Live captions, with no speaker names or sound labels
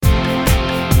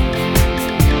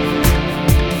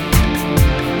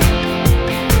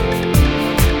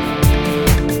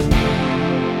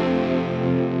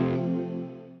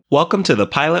Welcome to the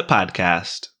Pilot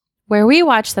Podcast, where we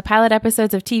watch the pilot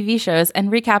episodes of TV shows and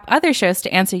recap other shows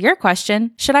to answer your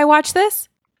question, should I watch this?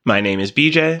 My name is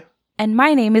BJ. And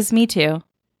my name is Me Too.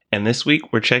 And this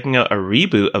week we're checking out a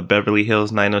reboot of Beverly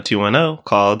Hills 90210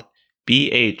 called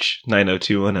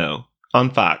BH90210 on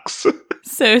Fox.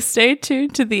 So stay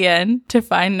tuned to the end to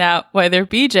find out whether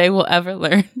BJ will ever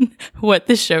learn what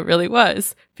the show really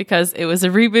was. Because it was a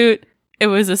reboot, it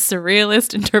was a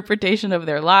surrealist interpretation of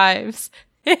their lives.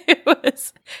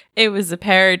 It was a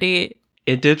parody.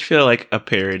 It did feel like a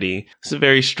parody. It's a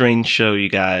very strange show, you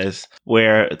guys,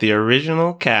 where the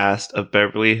original cast of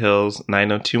Beverly Hills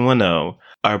 90210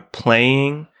 are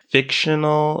playing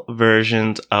fictional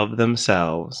versions of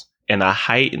themselves in a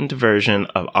heightened version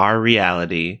of our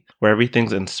reality, where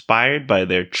everything's inspired by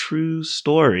their true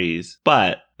stories.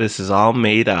 But this is all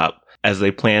made up as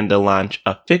they plan to launch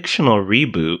a fictional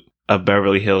reboot of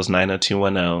Beverly Hills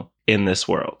 90210 in this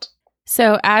world.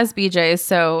 So as BJ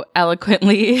so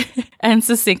eloquently and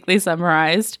succinctly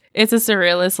summarized, it's a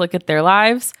surrealist look at their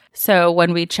lives. So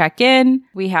when we check in,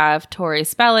 we have Tori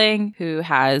Spelling, who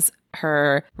has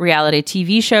her reality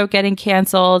TV show getting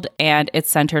canceled, and it's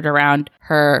centered around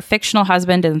her fictional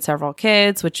husband and several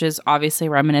kids, which is obviously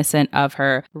reminiscent of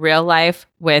her real life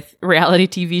with reality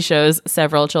TV shows,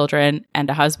 several children, and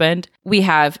a husband. We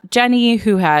have Jenny,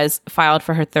 who has filed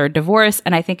for her third divorce,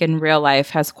 and I think in real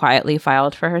life has quietly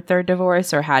filed for her third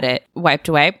divorce or had it wiped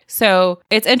away. So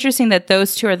it's interesting that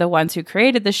those two are the ones who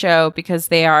created the show because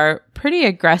they are pretty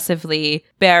aggressively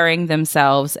bearing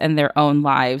themselves and their own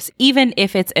lives, even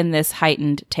if it's in this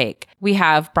heightened take. We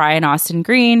have Brian Austin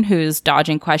Green, who's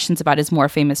dodging questions about his more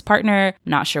famous partner.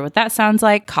 Not sure what that sounds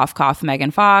like. Cough, cough,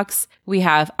 Megan Fox. We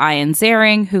have Ian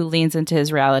Ziering, who leans into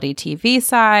his reality TV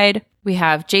side. We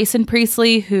have Jason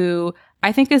Priestley, who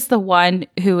I think is the one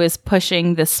who is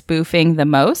pushing the spoofing the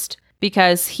most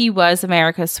because he was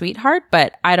America's sweetheart,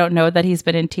 but I don't know that he's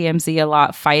been in TMZ a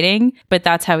lot fighting, but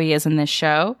that's how he is in this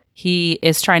show. He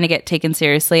is trying to get taken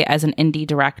seriously as an indie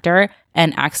director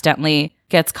and accidentally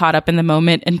gets caught up in the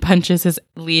moment and punches his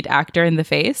lead actor in the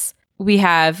face. We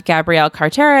have Gabrielle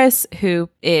Carteris, who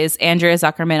is Andrea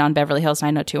Zuckerman on Beverly Hills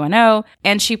 90210,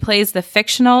 and she plays the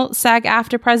fictional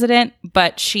SAG-AFTRA president,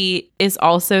 but she is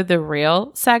also the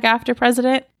real SAG-AFTRA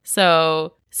president.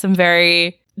 So some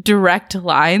very direct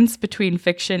lines between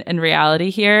fiction and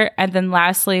reality here. And then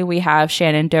lastly, we have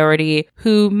Shannon Doherty,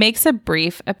 who makes a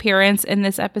brief appearance in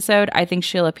this episode. I think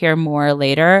she'll appear more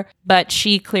later, but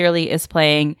she clearly is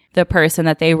playing the person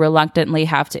that they reluctantly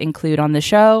have to include on the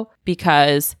show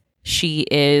because she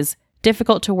is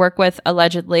difficult to work with,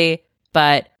 allegedly,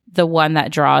 but the one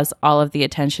that draws all of the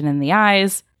attention in the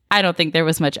eyes. I don't think there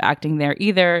was much acting there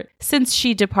either, since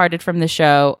she departed from the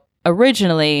show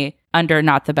originally under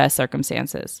not the best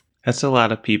circumstances. That's a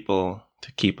lot of people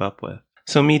to keep up with.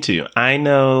 So Me Too. I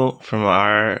know from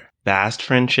our vast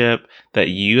friendship that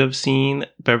you have seen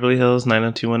Beverly Hills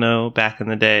 90210 back in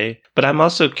the day, but I'm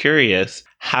also curious,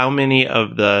 how many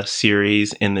of the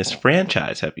series in this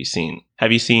franchise have you seen?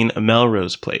 Have you seen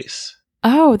Melrose Place?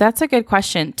 Oh, that's a good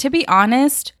question. To be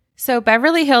honest, so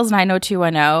Beverly Hills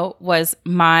 90210 was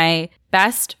my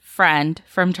best friend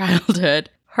from childhood,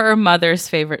 her mother's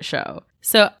favorite show.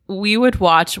 So we would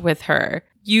watch with her.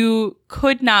 You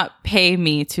could not pay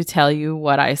me to tell you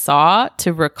what I saw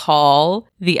to recall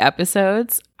the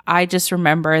episodes. I just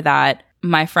remember that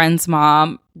my friend's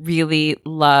mom really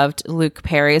loved Luke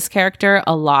Perry's character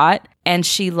a lot, and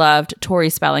she loved Tori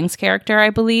Spelling's character,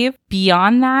 I believe.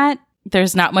 Beyond that,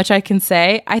 there's not much I can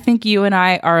say. I think you and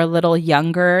I are a little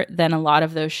younger than a lot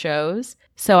of those shows,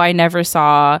 so I never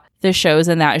saw the shows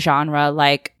in that genre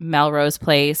like Melrose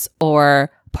Place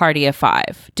or Party of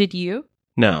Five. Did you?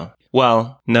 No.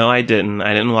 Well, no, I didn't.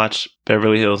 I didn't watch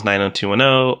Beverly Hills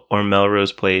 90210 or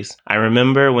Melrose Place. I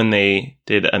remember when they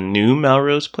did a new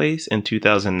Melrose Place in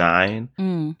 2009,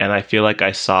 and I feel like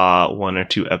I saw one or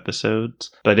two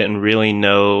episodes, but I didn't really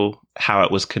know how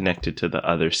it was connected to the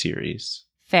other series.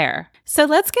 Fair. So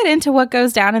let's get into what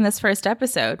goes down in this first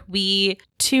episode. We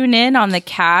tune in on the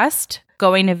cast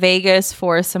going to Vegas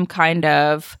for some kind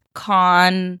of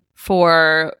con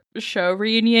for show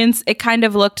reunions. It kind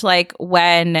of looked like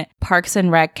when Parks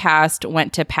and Rec cast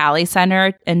went to Pally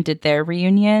Center and did their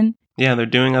reunion. Yeah, they're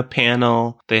doing a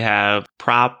panel. They have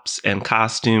props and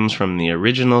costumes from the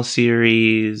original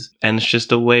series. And it's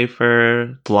just a way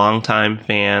for longtime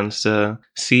fans to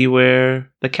see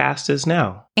where the cast is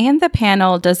now. And the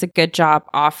panel does a good job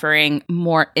offering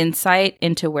more insight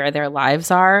into where their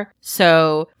lives are.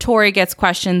 So Tori gets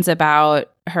questions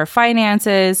about her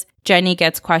finances. Jenny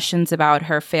gets questions about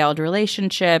her failed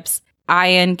relationships.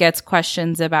 Ian gets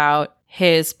questions about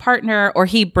his partner, or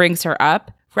he brings her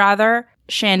up, rather.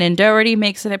 Shannon Doherty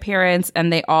makes an appearance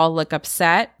and they all look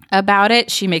upset about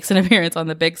it. She makes an appearance on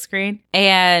the big screen.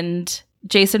 And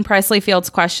Jason Presley fields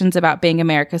questions about being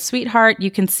America's sweetheart.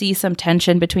 You can see some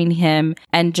tension between him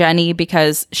and Jenny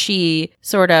because she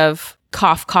sort of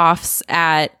coughs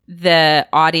at the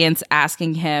audience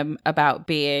asking him about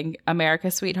being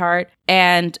America's sweetheart.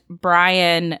 And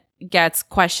Brian gets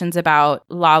questions about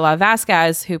Lala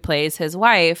Vasquez, who plays his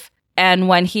wife. And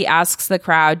when he asks the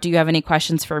crowd, do you have any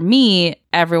questions for me?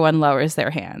 Everyone lowers their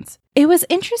hands. It was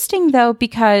interesting, though,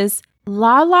 because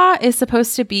Lala is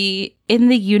supposed to be, in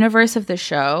the universe of the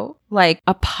show, like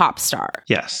a pop star.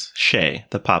 Yes, Shay,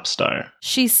 the pop star.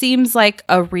 She seems like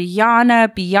a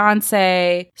Rihanna,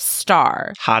 Beyonce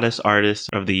star. Hottest artist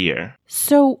of the year.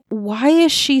 So why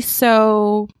is she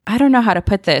so, I don't know how to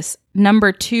put this,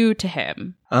 number 2 to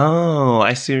him? Oh,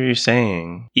 I see what you're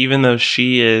saying. Even though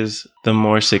she is the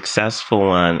more successful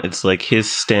one, it's like his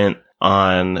stint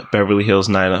on Beverly Hills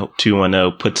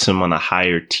 90210 puts him on a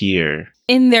higher tier.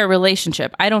 In their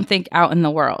relationship. I don't think out in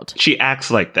the world. She acts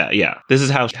like that, yeah. This is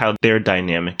how their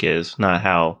dynamic is, not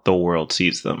how the world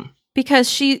sees them. Because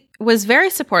she was very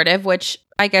supportive, which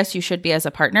I guess you should be as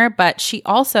a partner, but she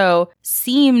also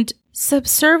seemed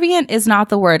subservient is not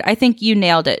the word. I think you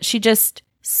nailed it. She just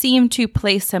seemed to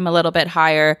place him a little bit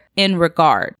higher in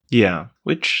regard. Yeah,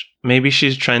 which maybe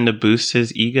she's trying to boost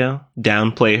his ego,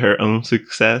 downplay her own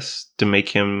success to make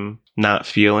him not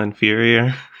feel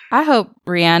inferior. I hope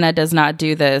Rihanna does not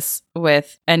do this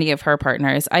with any of her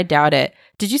partners. I doubt it.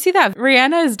 Did you see that?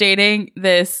 Rihanna is dating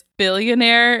this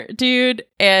billionaire dude,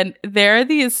 and there are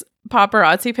these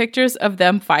paparazzi pictures of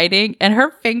them fighting, and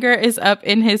her finger is up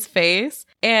in his face.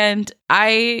 And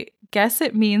I guess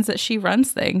it means that she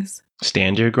runs things.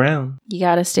 Stand your ground. You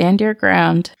gotta stand your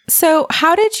ground. So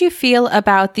how did you feel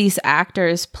about these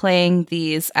actors playing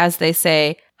these, as they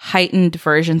say, heightened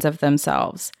versions of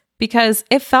themselves? Because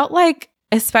it felt like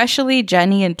especially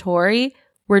Jenny and Tori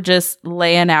were just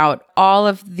laying out all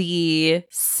of the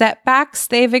setbacks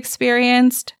they've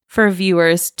experienced for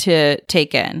viewers to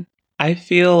take in. I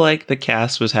feel like the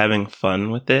cast was having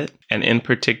fun with it. And in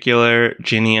particular,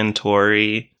 Jenny and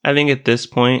Tori, I think at this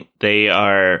point, they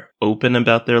are open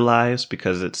about their lives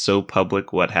because it's so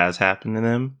public what has happened to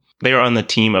them. They are on the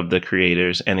team of the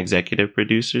creators and executive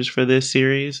producers for this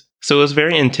series. So it was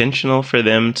very intentional for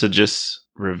them to just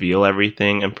reveal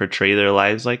everything and portray their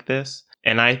lives like this.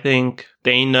 And I think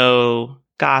they know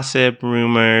gossip,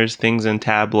 rumors, things in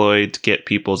tabloids get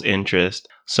people's interest.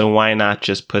 So why not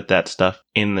just put that stuff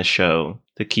in the show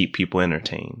to keep people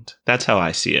entertained? That's how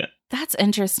I see it. That's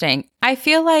interesting. I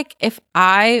feel like if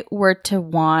I were to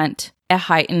want a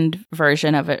heightened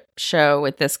version of a show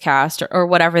with this cast or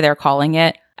whatever they're calling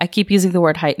it, I keep using the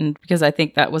word heightened because I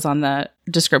think that was on the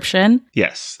description.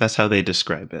 Yes, that's how they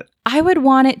describe it. I would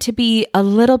want it to be a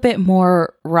little bit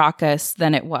more raucous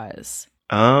than it was.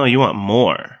 Oh, you want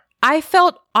more? I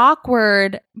felt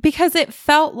awkward because it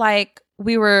felt like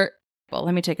we were... Well,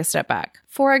 let me take a step back.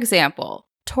 For example,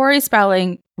 Tori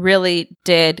Spelling really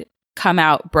did come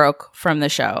out broke from the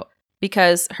show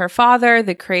because her father,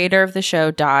 the creator of the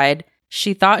show, died.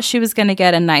 She thought she was going to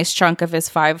get a nice chunk of his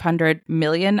 $500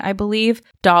 million, I believe,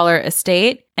 dollar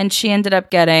estate. And she ended up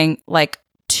getting like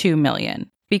 $2 million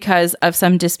because of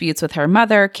some disputes with her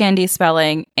mother, Candy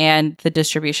Spelling, and the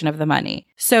distribution of the money.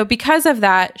 So because of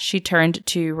that, she turned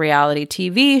to reality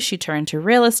TV. She turned to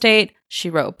real estate. She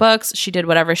wrote books. She did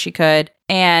whatever she could.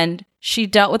 And she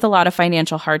dealt with a lot of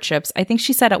financial hardships. I think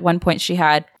she said at one point she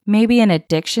had maybe an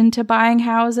addiction to buying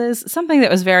houses, something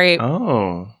that was very...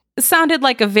 sounded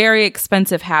like a very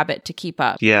expensive habit to keep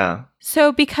up. Yeah.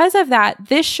 So because of that,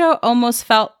 this show almost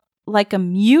felt like a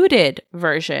muted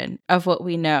version of what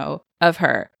we know of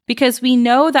her. Because we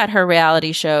know that her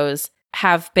reality shows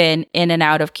have been in and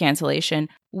out of cancellation.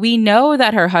 We know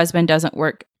that her husband doesn't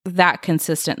work that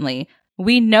consistently.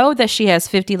 We know that she has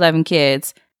 50-11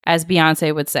 kids, as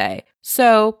Beyonce would say.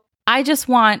 So I just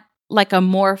want like a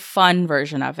more fun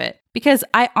version of it because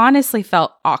I honestly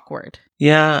felt awkward.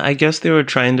 Yeah, I guess they were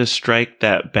trying to strike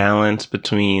that balance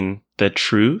between the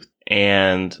truth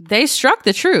and... They struck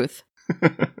the truth.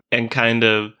 and kind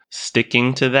of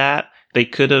sticking to that. They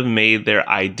could have made their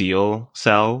ideal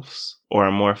selves or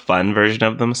a more fun version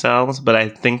of themselves, but I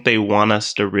think they want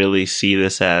us to really see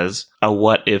this as a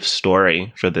what-if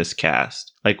story for this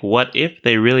cast. Like, what if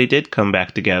they really did come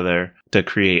back together to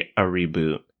create a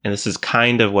reboot? And this is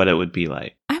kind of what it would be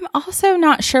like. I'm also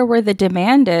not sure where the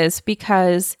demand is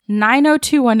because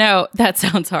 90210, that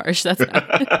sounds harsh. That's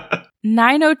not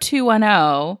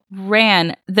 90210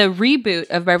 ran, the reboot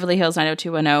of Beverly Hills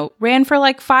 90210 ran for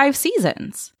like 5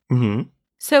 seasons. Mm-hmm.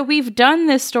 So we've done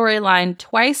this storyline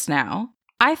twice now.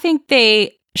 I think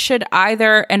they should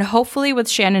either, and hopefully with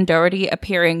Shannon Doherty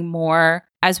appearing more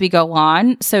as we go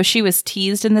on. So she was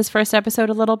teased in this first episode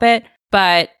a little bit,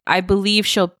 but I believe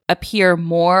she'll appear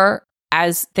more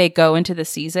as they go into the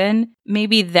season.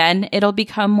 Maybe then it'll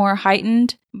become more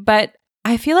heightened. But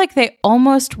I feel like they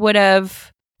almost would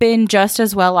have been just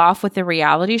as well off with the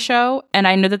reality show. And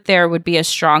I know that there would be a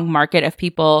strong market of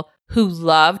people who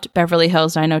loved Beverly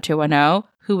Hills 90210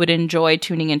 who would enjoy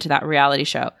tuning into that reality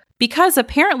show. Because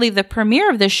apparently the premiere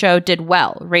of this show did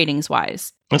well,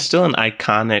 ratings-wise. It's still an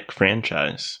iconic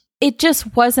franchise. It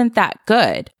just wasn't that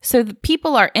good. So the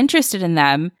people are interested in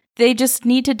them. They just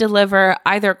need to deliver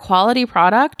either quality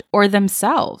product or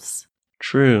themselves.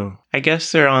 True. I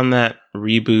guess they're on that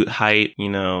reboot hype,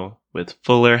 with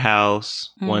Fuller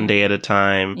House, One Day at a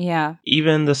Time. Yeah.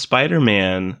 Even the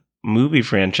Spider-Man movie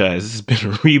franchise has been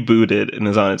rebooted and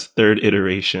is on its third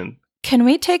iteration. Can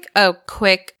we take a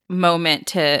quick moment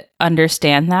to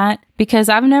understand that? Because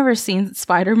I've never seen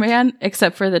Spider-Man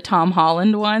except for the Tom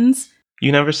Holland ones.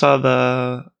 You never saw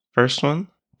the first one?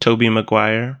 Tobey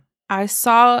Maguire? I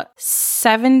saw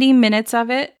 70 minutes of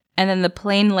it, and then the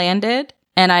plane landed,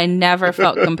 and I never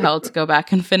felt compelled to go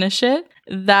back and finish it.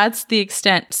 That's the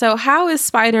extent. So how is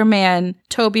Spider-Man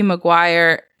Tobey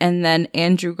Maguire and then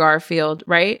Andrew Garfield,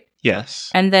 right? Yes.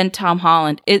 And then Tom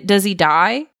Holland. Does he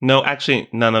die? No, actually,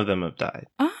 none of them have died.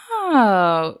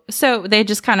 Oh, so they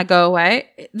just kind of go away?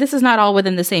 This is not all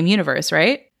within the same universe,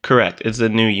 right? Correct. It's a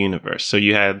new universe. So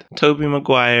you had Tobey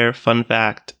Maguire. Fun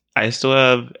fact, I still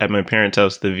have at my parents'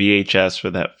 house the VHS for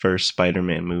that first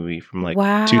Spider-Man movie from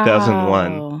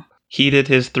 2001. He did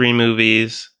his 3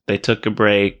 movies. They took a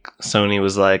break. Sony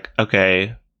was like,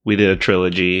 okay, we did a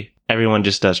trilogy. Everyone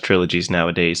just does trilogies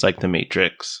nowadays, like The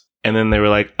Matrix. And then they were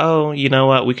like, oh, you know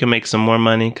what? We can make some more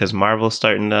money because Marvel's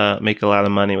starting to make a lot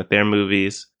of money with their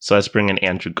movies. So let's bring in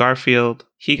Andrew Garfield.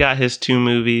 He got his 2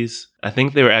 movies. I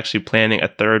think they were actually planning a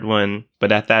third one.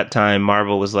 But at that time,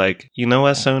 Marvel was like, you know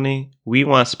what, Sony? We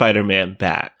want Spider-Man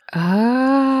back.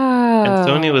 Oh. And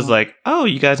Sony was like, oh,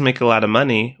 you guys make a lot of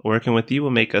money. Working with you will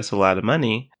make us a lot of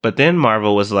money. But then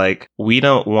Marvel was like, we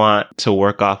don't want to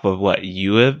work off of what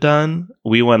you have done.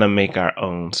 We want to make our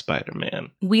own Spider-Man.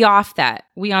 We off that.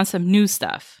 We on some new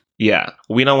stuff. Yeah.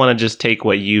 We don't want to just take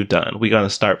what you've done. We're going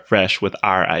to start fresh with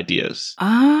our ideas.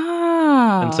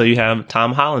 Oh. And so you have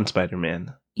Tom Holland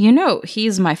Spider-Man.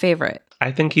 He's my favorite.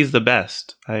 I think he's the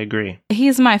best. I agree.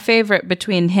 He's my favorite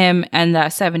between him and the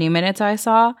 70 minutes I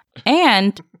saw.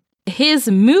 And his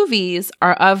movies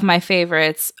are of my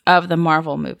favorites of the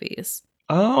Marvel movies.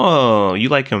 Oh, you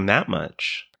like him that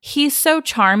much? He's so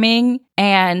charming.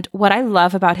 And what I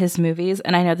love about his movies,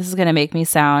 and I know this is going to make me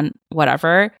sound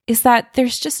whatever, is that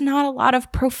there's just not a lot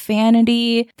of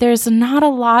profanity. There's not a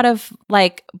lot of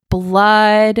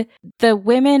blood. The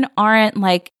women aren't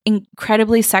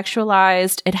incredibly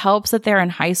sexualized. It helps that they're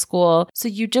in high school. So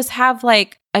you just have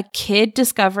a kid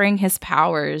discovering his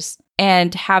powers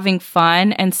and having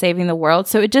fun and saving the world.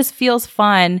 So it just feels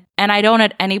fun. And I don't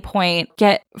at any point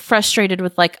get frustrated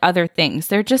with other things.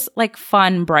 They're just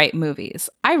fun, bright movies.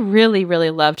 I really,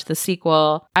 really loved the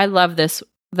sequel. I love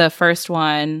the first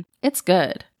one. It's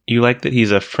good. You like that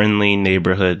he's a friendly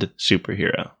neighborhood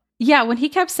superhero. Yeah, when he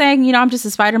kept saying, I'm just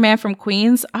a Spider-Man from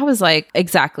Queens, I was like,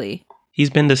 exactly.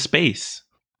 He's been to space.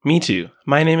 Me too.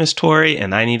 My name is Tori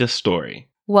and I need a story.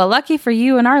 Well, lucky for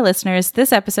you and our listeners,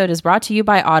 this episode is brought to you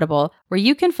by Audible, where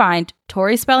you can find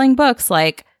Tori Spelling books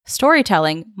like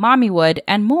Storytelling, Mommywood,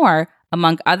 and more,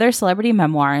 among other celebrity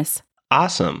memoirs.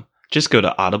 Awesome. Just go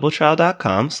to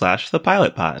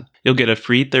audibletrial.com/thepilotpod. You'll get a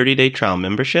free 30-day trial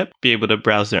membership, be able to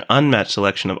browse their unmatched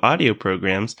selection of audio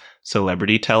programs,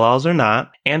 celebrity tell-alls or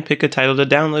not, and pick a title to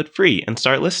download free and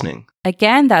start listening.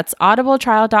 Again, that's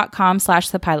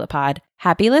audibletrial.com/thepilotpod.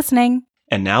 Happy listening.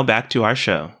 And now back to our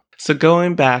show. So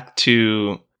going back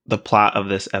to the plot of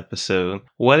this episode,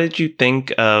 what did you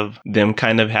think of them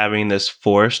kind of having this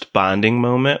forced bonding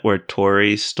moment where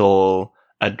Tori stole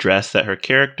a dress that her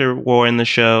character wore in the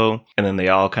show, and then they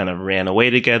all kind of ran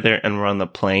away together and were on the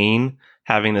plane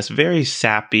having this very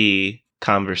sappy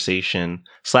conversation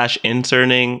 /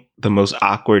 inserting the most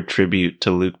awkward tribute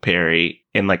to Luke Perry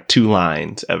in 2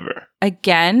 lines ever?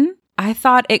 Again, I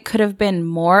thought it could have been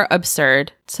more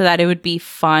absurd so that it would be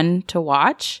fun to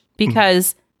watch,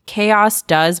 because chaos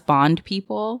does bond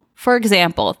people. For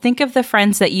example, think of the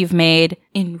friends that you've made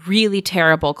in really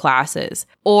terrible classes,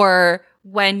 or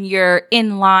when you're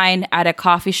in line at a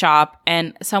coffee shop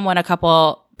and someone a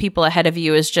couple people ahead of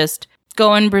you is just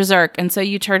going berserk. And so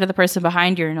you turn to the person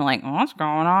behind you and you're like, what's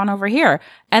going on over here?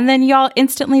 And then y'all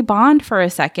instantly bond for a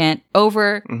second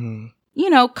over,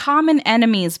 common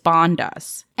enemies bond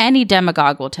us. Any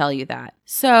demagogue will tell you that.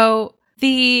 So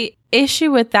The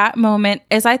issue with that moment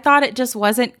is I thought it just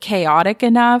wasn't chaotic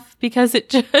enough because it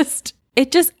just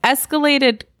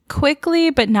escalated quickly,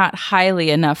 but not highly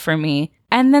enough for me.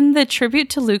 And then the tribute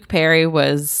to Luke Perry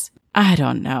was, I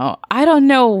don't know. I don't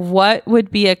know what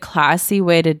would be a classy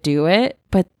way to do it,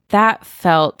 but that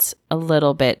felt a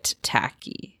little bit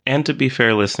tacky. And to be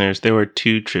fair, listeners, there were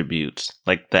 2 tributes.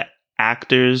 Like the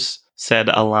actors said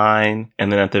a line,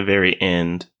 and then at the very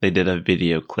end, they did a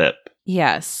video clip.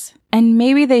 Yes. And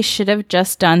maybe they should have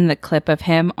just done the clip of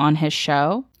him on his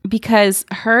show, because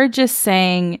her just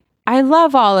saying, I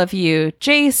love all of you,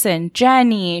 Jason,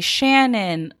 Jenny,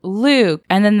 Shannon, Luke,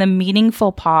 and then the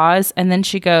meaningful pause, and then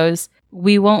she goes,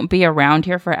 we won't be around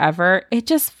here forever. It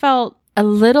just felt a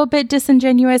little bit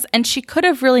disingenuous, and she could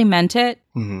have really meant it.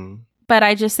 Mm-hmm. But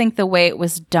I just think the way it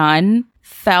was done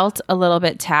felt a little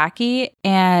bit tacky,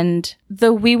 and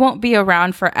the we won't be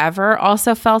around forever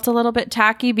also felt a little bit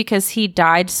tacky because he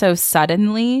died so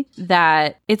suddenly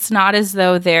that it's not as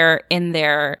though they're in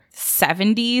their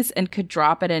 70s and could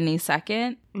drop at any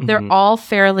second. Mm-hmm. They're all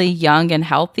fairly young and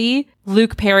healthy.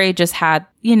 Luke Perry just had,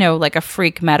 like a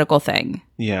freak medical thing.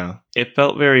 Yeah. It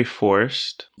felt very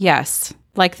forced. Yes.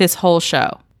 Like this whole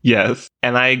show. Yes.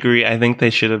 And I agree. I think they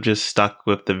should have just stuck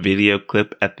with the video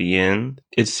clip at the end.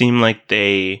 It seemed like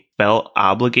they felt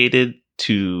obligated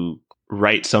to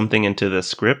write something into the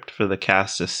script for the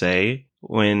cast to say,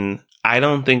 when I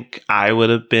don't think I would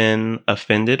have been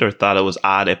offended or thought it was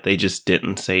odd if they just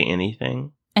didn't say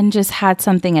anything. And just had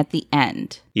something at the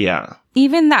end. Yeah.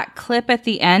 Even that clip at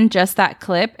the end, just that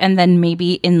clip, and then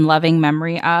maybe in loving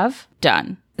memory of,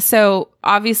 done. So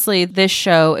obviously this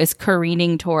show is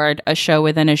careening toward a show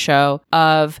within a show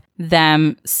of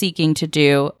them seeking to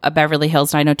do a Beverly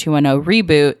Hills 90210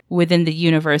 reboot within the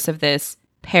universe of this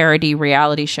parody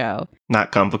reality show.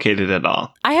 Not complicated at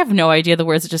all. I have no idea the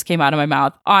words that just came out of my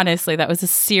mouth. Honestly, that was a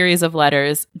series of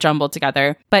letters jumbled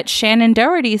together. But Shannon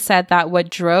Doherty said that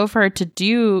what drove her to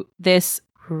do this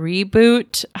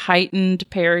reboot heightened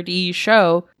parody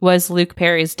show was Luke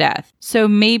Perry's death. So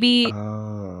maybe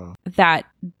that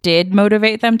did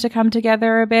motivate them to come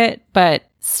together a bit, but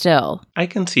still. I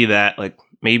can see that. Like,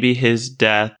 maybe his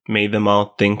death made them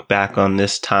all think back on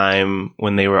this time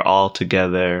when they were all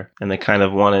together and they kind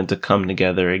of wanted to come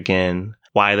together again.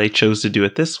 Why they chose to do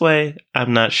it this way,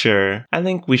 I'm not sure. I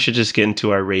think we should just get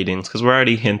into our ratings because we're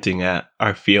already hinting at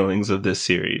our feelings of this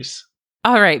series.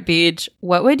 All right, Beej,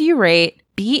 what would you rate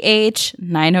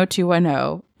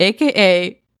BH90210,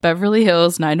 aka Beverly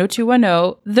Hills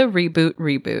 90210, the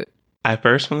reboot? I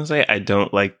first want to say I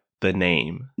don't like the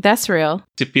name. That's real.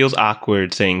 It feels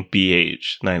awkward saying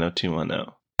BH 90210.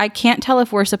 I can't tell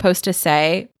if we're supposed to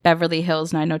say Beverly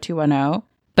Hills 90210,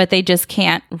 but they just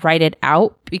can't write it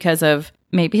out because of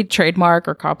maybe trademark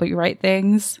or copyright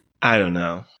things. I don't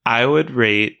know. I would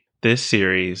rate this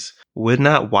series would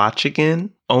not watch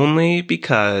again only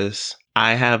because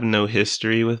I have no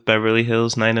history with Beverly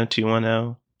Hills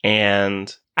 90210.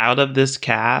 And out of this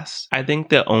cast, I think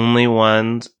the only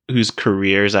ones whose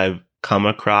careers I've come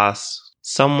across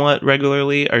somewhat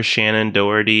regularly are Shannon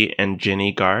Doherty and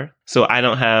Jenny Garth. So I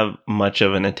don't have much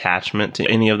of an attachment to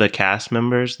any of the cast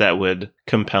members that would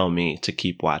compel me to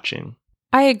keep watching.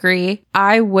 I agree.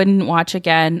 I wouldn't watch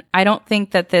again. I don't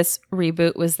think that this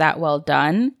reboot was that well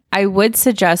done. I would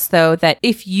suggest, though, that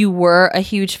if you were a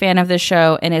huge fan of the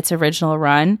show in its original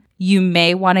run, you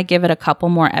may want to give it a couple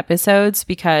more episodes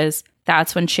because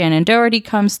that's when Shannon Doherty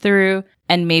comes through,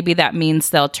 and maybe that means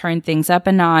they'll turn things up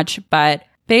a notch. But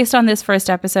based on this first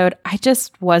episode, I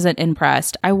just wasn't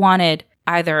impressed. I wanted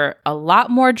either a lot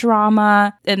more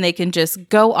drama and they can just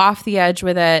go off the edge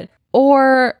with it,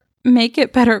 or make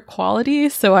it better quality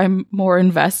so I'm more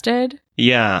invested.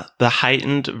 Yeah, the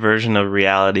heightened version of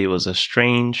reality was a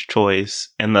strange choice,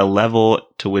 and the level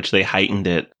to which they heightened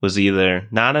it was either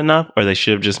not enough or they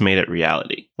should have just made it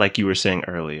reality, like you were saying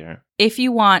earlier. If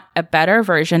you want a better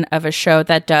version of a show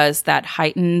that does that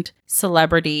heightened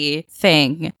celebrity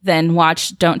thing, then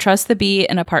watch Don't Trust the Bee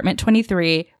in Apartment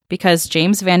 23, because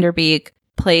James Van Der Beek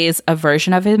plays a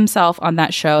version of himself on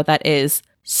that show that is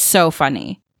so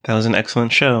funny. That was an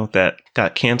excellent show that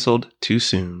got canceled too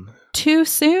soon. Too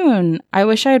soon. I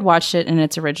wish I had watched it in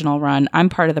its original run. I'm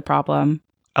part of the problem.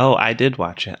 Oh, I did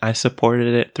watch it. I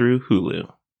supported it through Hulu.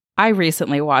 I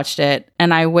recently watched it,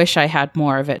 and I wish I had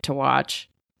more of it to watch.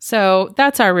 So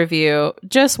that's our review.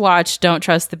 Just watch Don't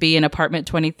Trust the Bee in Apartment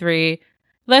 23.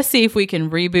 Let's see if we can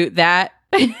reboot that.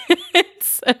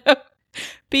 So,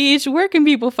 Beach, where can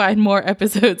people find more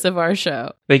episodes of our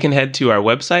show? They can head to our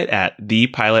website at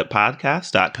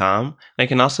thepilotpodcast.com. They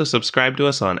can also subscribe to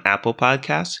us on Apple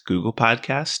Podcasts, Google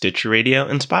Podcasts, Stitcher Radio,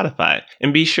 and Spotify.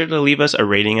 And be sure to leave us a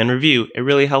rating and review. It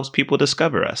really helps people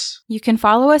discover us. You can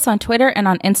follow us on Twitter and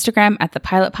on Instagram at The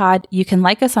Pilot Pod. You can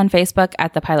like us on Facebook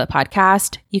at The Pilot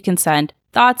Podcast. You can send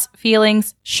thoughts,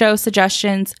 feelings, show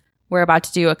suggestions. We're about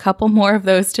to do a couple more of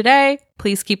those today.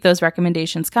 Please keep those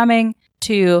recommendations coming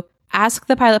to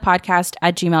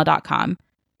askthepilotpodcast@gmail.com.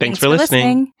 Thanks for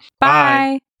listening.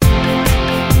 Bye.